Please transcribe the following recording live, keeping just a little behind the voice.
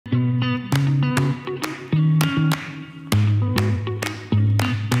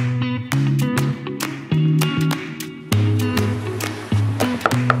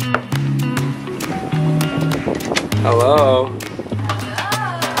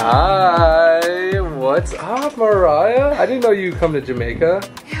Hi, what's up, Mariah? I didn't know you come to Jamaica.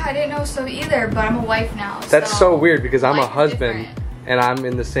 Yeah, I didn't know so either, but I'm a wife now. That's so weird because I'm a husband and I'm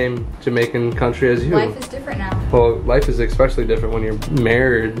in the same Jamaican country as you. Life is different now. Well, life is especially different when you're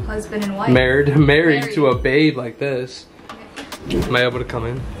married. Husband and wife. Married to a babe like this. Am I able to come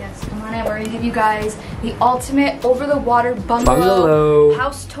in? Yes, come on in. We're gonna give you guys the ultimate over-the-water bungalow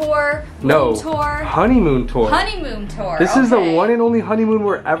house tour, room tour, honeymoon tour. Honeymoon tour. This is the one and only honeymoon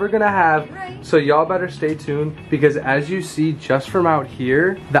we're ever gonna have. Right. So y'all better stay tuned because as you see just from out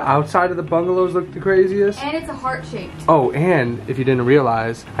here, the outside of the bungalows look the craziest. And it's a heart-shaped. Oh, and if you didn't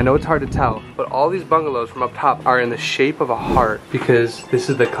realize, I know it's hard to tell, but all these bungalows from up top are in the shape of a heart because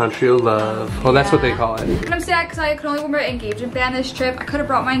this is the country of love. Well, that's what they call it. And I'm sad because I could only wear my engagement band this trip. I could have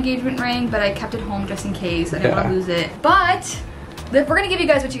brought my engagement ring, but I kept it home just in case. I didn't want to lose it. But we're gonna give you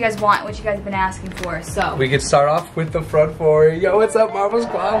guys what you guys want, what you guys have been asking for. So we can start off with the front floor. Yo, what's up, Marvel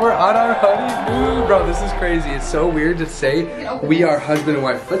Squad? We're on our honeymoon, bro. This is crazy. It's so weird to say we are husband and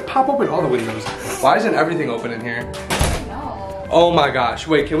wife. Let's pop open all the windows. Why isn't everything open in here? Oh my gosh,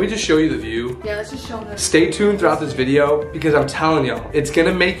 wait, can we just show you the view? Yeah, let's just show them. Stay tuned throughout this video because I'm telling y'all, it's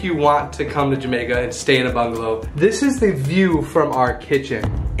gonna make you want to come to Jamaica and stay in a bungalow. This is the view from our kitchen.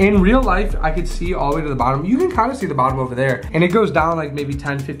 In real life, I could see all the way to the bottom. You can kind of see the bottom over there. And it goes down like maybe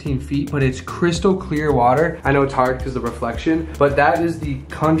 10, 15 feet, but it's crystal clear water. I know it's hard because of the reflection, but that is the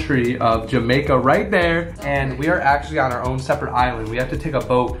country of Jamaica right there. And we are actually on our own separate island. We have to take a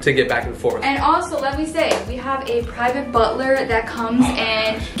boat to get back and forth. And also, let me say, we have a private butler that comes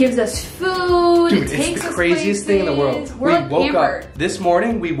and gives us food. Dude, it's the craziest thing in the world. We woke up this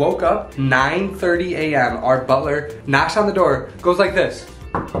morning, we woke up 9:30 a.m. Our butler knocks on the door, goes like this.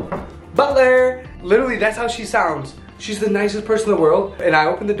 Butler! Literally, that's how she sounds. She's the nicest person in the world. And I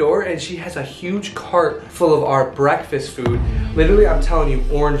open the door and she has a huge cart full of our breakfast food. Literally, I'm telling you,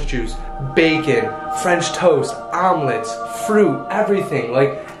 orange juice, bacon, French toast, omelets, fruit, everything.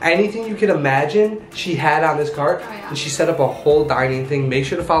 Like anything you could imagine, she had on this cart. And she set up a whole dining thing. Make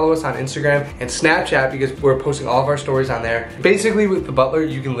sure to follow us on Instagram and Snapchat because we're posting all of our stories on there. Basically, with the butler,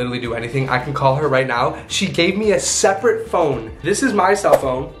 you can literally do anything. I can call her right now. She gave me a separate phone. This is my cell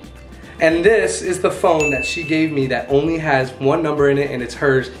phone. And this is the phone that she gave me that only has one number in it and it's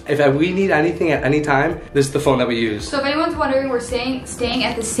hers. If we need anything at any time, this is the phone that we use. So if anyone's wondering, we're staying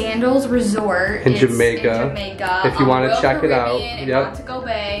at the Sandals Resort in Jamaica. If you want to check it out. Montego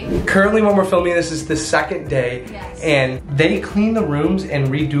Bay. Currently when we're filming this is the second day and they clean the rooms and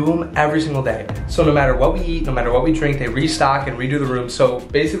redo them every single day. So no matter what we eat, no matter what we drink, they restock and redo the rooms. So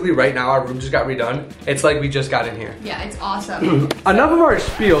basically right now our room just got redone. It's like we just got in here. Yeah, it's awesome. Enough of our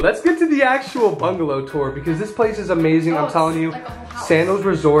spiel. Let's get to the actual bungalow tour because this place is amazing. I'm telling you, like Sandals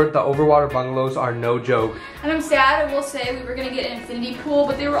Resort, the overwater bungalows are no joke. And I'm sad, I will say we were gonna get an infinity pool,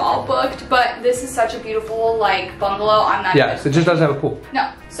 but they were all booked. But this is such a beautiful like bungalow. I'm not. Yes, it just doesn't have a pool.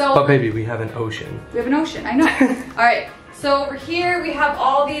 No. So. But baby, we have an ocean. We have an ocean. I know. All right. So over here we have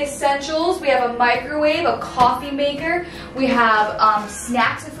all the essentials. We have a microwave, a coffee maker. We have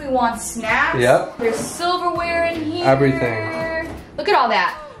snacks if we want snacks. Yep. There's silverware in here. Everything. Look at all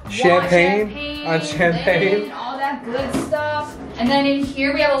that. Champagne on champagne. Lemon, all that good stuff. And then in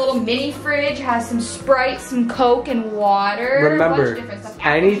here we have a little mini fridge. Has some Sprite, some Coke, and water. Remember,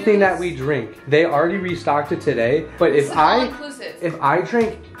 anything that we drink, they already restocked it today. But if I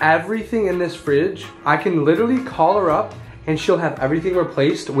drink everything in this fridge, I can literally call her up and she'll have everything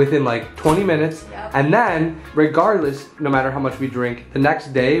replaced within like 20 minutes. And then, regardless, no matter how much we drink, the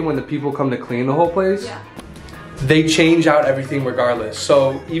next day when the people come to clean the whole place, they change out everything regardless.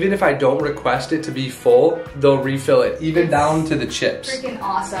 So even if I don't request it to be full, they'll refill it, even down to the chips. Freaking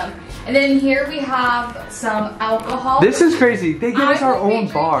awesome. And then here we have some alcohol. This is crazy. They give us our own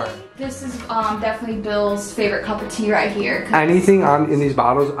bar. This is definitely Bill's favorite cup of tea right here. Anything in these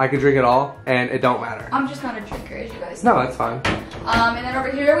bottles, I can drink it all, and it don't matter. I'm just not a drinker, as you guys know. No, that's fine. And then over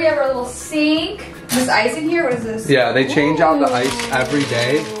here we have our little sink. There's ice in here. What is this? Yeah, they change out the ice every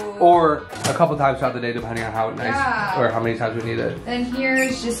day. Or a couple times throughout the day, depending on how nice or how many times we need it. And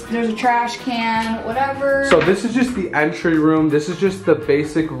here's there's a trash can, whatever. So this is just the entry room. This is just the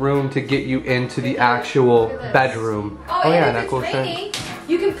basic room to get you into the actual bedroom. Oh yeah, that cool shit.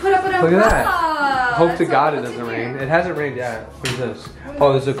 You can put up an umbrella. Look at that. Hope to God it doesn't rain. It hasn't rained yet. What is this?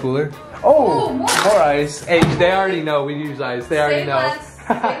 Oh, this is a cooler. Oh, more ice. Hey, they already know we use ice. They already know.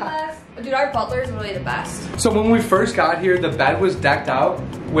 Say less. Dude, our butler is really the best. So when we first got here, the bed was decked out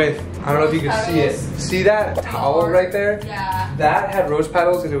with, I don't know if you can see it. See that towel right there? Yeah. That had rose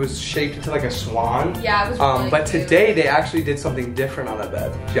petals and it was shaped into like a swan. Yeah, it was really But cute. today they actually did something different on the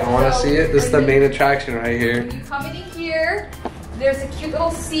bed. Do y'all want to see it? This is the main attraction right here. When you come in here, There's a cute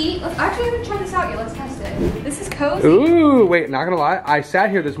little seat. Actually, I haven't tried this out yet. Let's test it. This is cozy. Ooh, wait, not gonna lie. I sat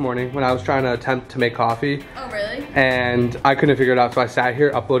here this morning when I was trying to attempt to make coffee. Oh, really? And I couldn't figure it out, so I sat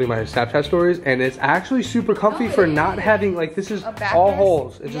here uploading my Snapchat stories, and it's actually super comfy for not having, like, this is all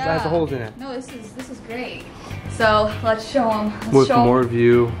holes. It just has the holes in it. No, this is great. So let's show them. With more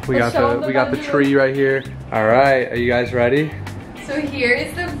view, we got the tree right here. All right, are you guys ready? So here is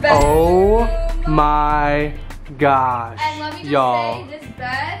the bed. Oh my gosh, and let me just y'all. say, this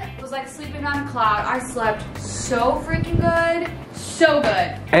bed was like sleeping on a cloud. I slept so freaking good, so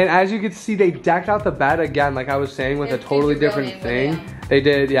good. And as you can see, they decked out the bed again, like I was saying, with a totally different thing. William. They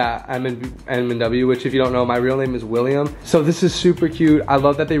did, yeah, M&W, which if you don't know, my real name is William. So this is super cute. I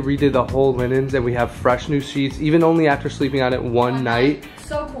love that they redid the whole linens and we have fresh new sheets, even only after sleeping on it one night.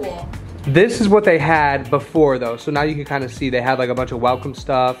 So cool. This is what they had before though. So now you can kind of see they had like a bunch of welcome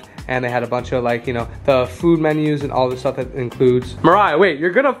stuff, and they had a bunch of, like, you know, the food menus and all the stuff that includes. Mariah, wait,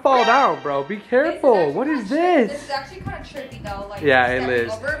 you're gonna fall down, bro. Be careful. What is this? This is actually kind of trippy though. Like, yeah, it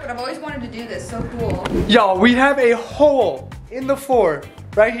is. But I've always wanted to do this. So cool. Y'all, we have a hole in the floor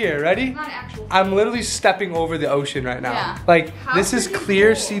right here. Ready? Not actual. I'm literally stepping over the ocean right now. Yeah. Like, this is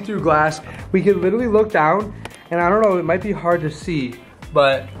clear see-through glass. We can literally look down, and I don't know, it might be hard to see,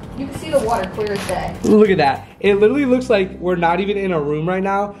 but you can see the water clear as day. look at that. It literally looks like we're not even in a room right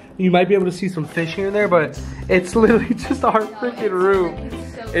now. You might be able to see some fish here and there, but it's literally just our freaking room.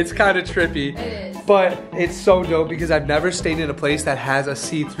 It's kind of trippy. It is. But it's so dope because I've never stayed in a place that has a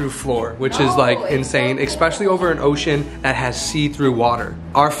see-through floor, which is like insane, especially over an ocean that has see-through water.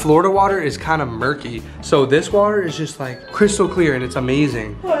 Our Florida water is kind of murky, so this water is just like crystal clear and it's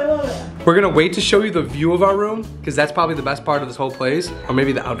amazing. Oh, I love it. We're gonna wait to show you the view of our room because that's probably the best part of this whole place, or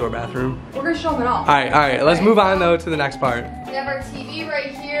maybe the outdoor bathroom. We're gonna show them it all. All right, let's move on though to the next part. We have our TV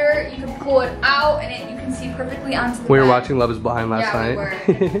right here. You can pull it out and you can see perfectly onto the We were bed. watching Love is Blind last night. We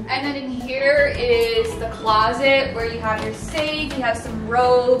were. And then in here is the closet where you have your safe, you have some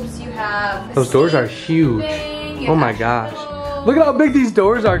robes, you have Those doors are huge. Oh my gosh. Look at how big these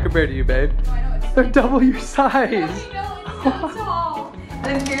doors are compared to you, babe. Oh, I know, it's They're double your size. I know, it's so tall.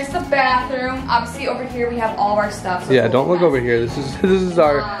 Then here's the bathroom. Obviously over here we have all of our stuff. So yeah, don't look over here. This is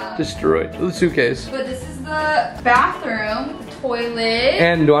our destroyed suitcase. But this is the bathroom, toilet.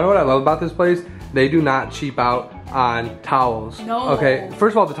 And do I know what I love about this place? They do not cheap out on towels. No. Okay,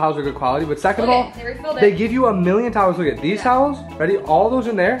 first of all, the towels are good quality, but second of all, they give you a million towels. Look at these towels. Ready? All those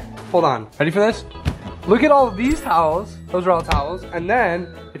in there. Hold on. Ready for this? Look at all of these towels. Those are all towels. And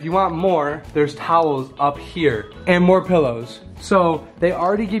then, if you want more, there's towels up here and more pillows. So they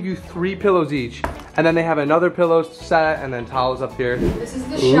already give you 3 pillows each. And then they have another pillow set and then towels up here. This is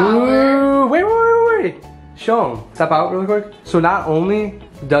the shower. Ooh, wait. Show them. Step out really quick. So not only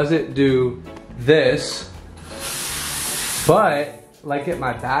does it do this, but like at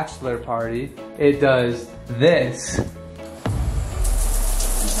my bachelor party, it does this.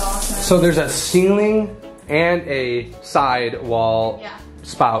 Awesome. So there's a ceiling and a side wall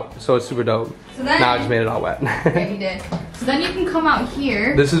spout. So it's super dope. So then, now I just made it all wet. Yeah, you did. So then you can come out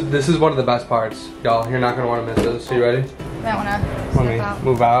here. This is one of the best parts. Y'all, you're not gonna wanna miss this. Are you ready? I wanna Let me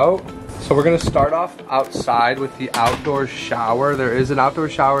move out. So we're gonna start off outside with the outdoor shower. There is an outdoor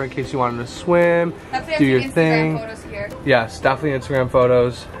shower in case you wanted to swim, do your thing. Photos here. Yes, definitely Instagram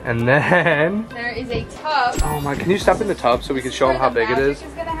photos. And then there is a tub. oh my, can you step in the tub so we can show them how big it is?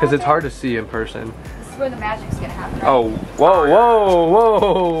 Because it's hard to see in person. This is where the magic's gonna happen. Right? Oh,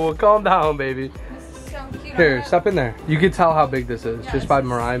 whoa, calm down, baby. This is so cute. Here, step in there. You can tell how big this is just by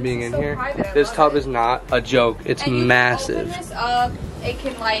Mariah being in here. This tub is not a joke. It's massive. Open this up. It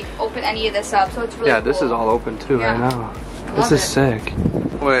can like open any of this up, so it's really cool. This is all open too right now. This is sick.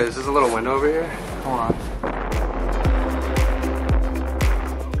 Wait, is this a little window over here? Hold on.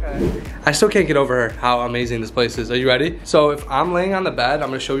 Okay. I still can't get over how amazing this place is. Are you ready? So if I'm laying on the bed, I'm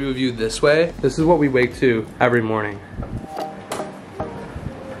gonna show you a view this way. This is what we wake to every morning.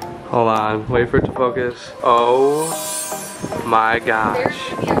 Hold on, wait for it to focus. Oh my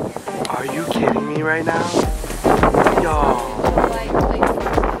gosh. Are you kidding me right now? Yo.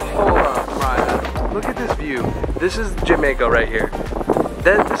 Hold up, Mariah. Look at this view. This is Jamaica right here.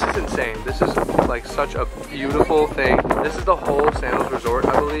 This is insane. This is like such a beautiful thing. This is the whole Sandals Resort,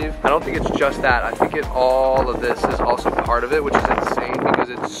 I believe. I don't think it's just that. I think all of this is also part of it, which is insane because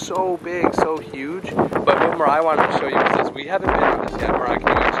it's so big, so huge. But what Mariah wanted to show you is this. We haven't been on this yet, Mariah. Can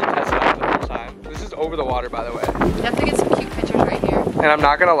you actually test it out the first time? This is over the water, by the way. Definitely get some cute pictures right here. And I'm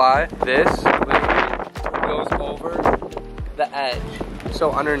not gonna lie, this literally goes over the edge.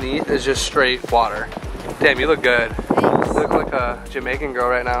 So underneath is just straight water. Damn, you look good. You look like a Jamaican girl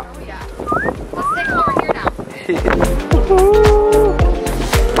right now. Oh yeah. Let's take them over here now. So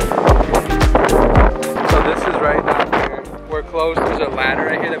this is right down here. We're close. There's a ladder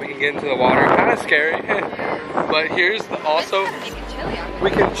right here that we can get into the water. Kind of scary. But here's also, we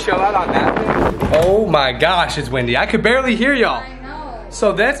can chill out on that. Oh my gosh, it's windy. I could barely hear y'all.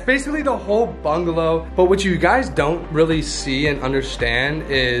 So that's basically the whole bungalow. But what you guys don't really see and understand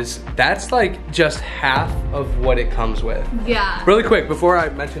is that's like just half of what it comes with. Yeah. Really quick, before I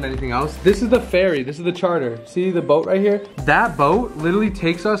mention anything else, this is the ferry, this is the charter. See the boat right here? That boat literally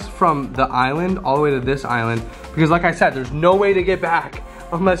takes us from the island all the way to this island. Because like I said, there's no way to get back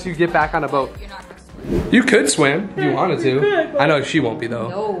unless you get back on a boat. You could swim if you wanted to. I know she won't be though.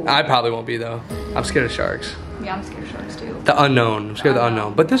 No. I probably won't be though. I'm scared of sharks. Yeah, I'm scared of sharks too. The unknown. I'm scared of the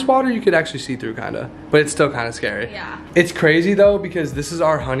unknown. But this water you could actually see through kinda. But it's still kinda scary. Yeah. It's crazy though because this is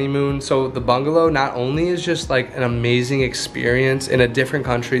our honeymoon. So the bungalow not only is just like an amazing experience in a different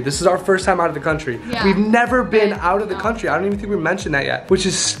country. This is our first time out of the country. Yeah. We've never been out of the country. I don't even think we mentioned that yet. Which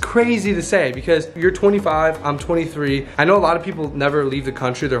is crazy to say because you're 25, I'm 23. I know a lot of people never leave the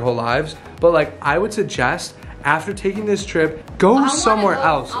country their whole lives. But like I would suggest after taking this trip, go somewhere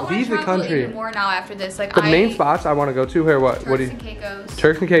else. Leave the country. Even more now after this. Like the main spots I want to go to here. What do you? Turks and Caicos.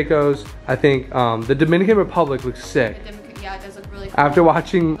 Turks and Caicos. I think the Dominican Republic looks sick. Yeah, it does look really cool. After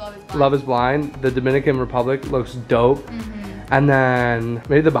watching Love is Blind, the Dominican Republic looks dope. And then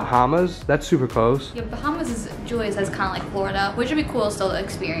maybe the Bahamas. That's super close. Yeah, Bahamas is Julia says kind of like Florida, which would be cool still to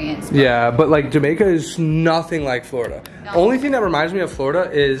experience. But yeah, but like Jamaica is nothing like Florida. No. Only thing that reminds me of Florida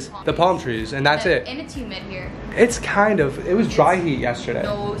is the palm trees, and that's it. And it's humid here. It's kind of. It was dry heat yesterday.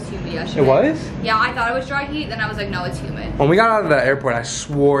 No, it was humid yesterday. It was? Yeah, I thought it was dry heat. Then I was like, no, it's humid. When we got out of the airport, I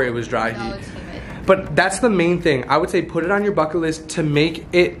swore it was dry heat. It's humid. But that's the main thing. I would say put it on your bucket list to make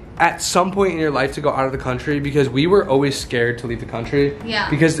it at some point in your life to go out of the country because we were always scared to leave the country. Yeah.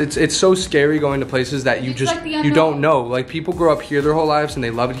 Because it's so scary going to places that you just, like you don't know. Like people grow up here their whole lives and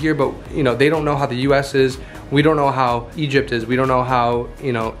they love it here, but you know, they don't know how the US is. We don't know how Egypt is. We don't know how,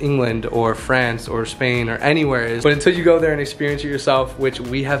 you know, England or France or Spain or anywhere is. But until you go there and experience it yourself, which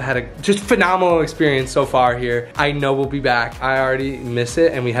we have had a just phenomenal experience so far here, I know we'll be back. I already miss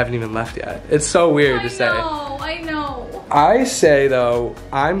it and we haven't even left yet. It's so weird to say. I know. I say though,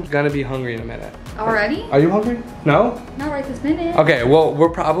 I'm gonna be hungry in a minute. Already? Are you hungry? No? Not right this minute. Okay, well, we're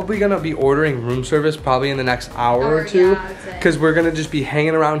probably gonna be ordering room service probably in the next hour or two. Because we're gonna just be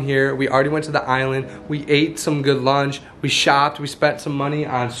hanging around here. We already went to the island. We ate some good lunch. We shopped. We spent some money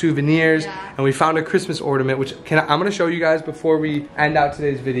on souvenirs. Yeah. And we found a Christmas ornament, which I'm gonna show you guys before we end out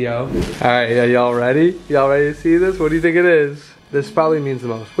today's video. All right, y'all ready? Y'all ready to see this? What do you think it is? This probably means the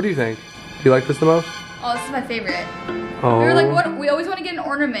most. What do you think? Do you like this the most? Oh, this is my favorite. Oh. We were like, what? We always want to get an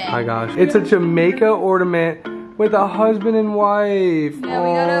ornament. Oh my gosh. It's a Jamaica ornament with a husband and wife. Yeah, we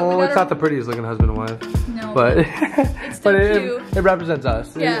gotta, it's not the prettiest looking husband and wife. No. But, it's still cute. It represents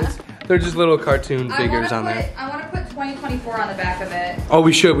us. Yeah. They're just little cartoon figures on there. I want to put 2024 on the back of it. Oh,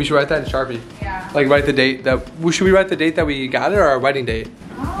 we should. We should write that in Sharpie. Yeah. Like write the date that, should we write the date that we got it or our wedding date?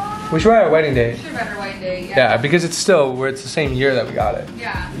 We should write our wedding date. We should write our wedding date, yeah. Yeah, because it's still, it's the same year that we got it.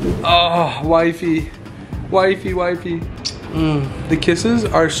 Yeah. Oh, wifey. Wifey, wifey. The kisses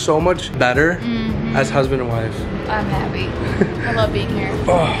are so much better as husband and wife. I'm happy. I love being here.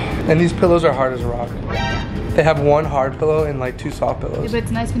 Oh, and these pillows are hard as a rock. They have one hard pillow and like 2 soft pillows. Yeah, but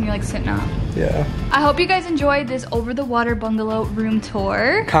it's nice when you're like sitting up. Yeah. I hope you guys enjoyed this over the water bungalow room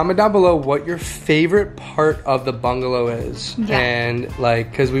tour. Comment down below what your favorite part of the bungalow is. Yeah. And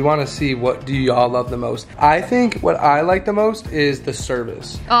like, cause we wanna see what do y'all love the most. I think what I like the most is the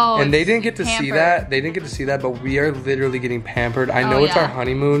service. Oh, and they didn't get to see that. They didn't get to see that, but we are literally getting pampered. I know it's our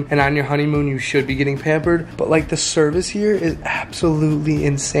honeymoon, and on your honeymoon you should be getting pampered, but like the service here is absolutely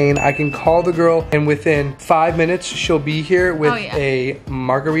insane. I can call the girl and within 5 minutes she'll be here with a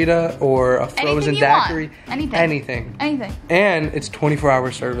margarita or a frozen daiquiri. Anything. And it's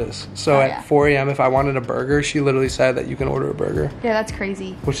 24-hour service. So at 4 a.m. if I wanted a burger, she literally said that you can order a burger. Yeah, that's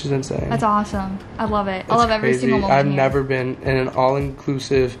crazy. Which is insane. That's awesome. I love it. I love every single moment. I've never been in an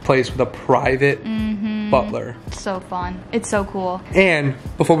all-inclusive place with a private butler. It's so fun. It's so cool. And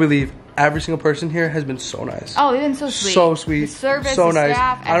before we leave, every single person here has been so nice. Oh, they've been so sweet. So sweet. The service, so nice.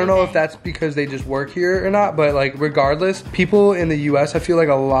 Staff, everything. I don't know if that's because they just work here or not, but like regardless, people in the US, I feel like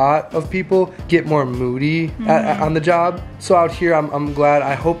a lot of people get more moody on the job. So out here, I'm glad.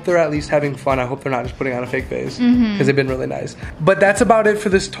 I hope they're at least having fun. I hope they're not just putting on a fake face because they've been really nice. But that's about it for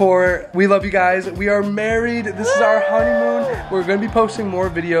this tour. We love you guys. We are married. This is our honeymoon. We're gonna be posting more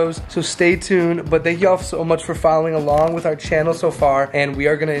videos, so stay tuned. But thank you all so much for following along with our channel so far, and we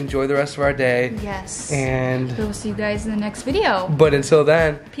are gonna enjoy the rest of our day. Yes. And we'll see you guys in the next video. But until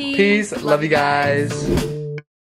then, peace. Love you guys.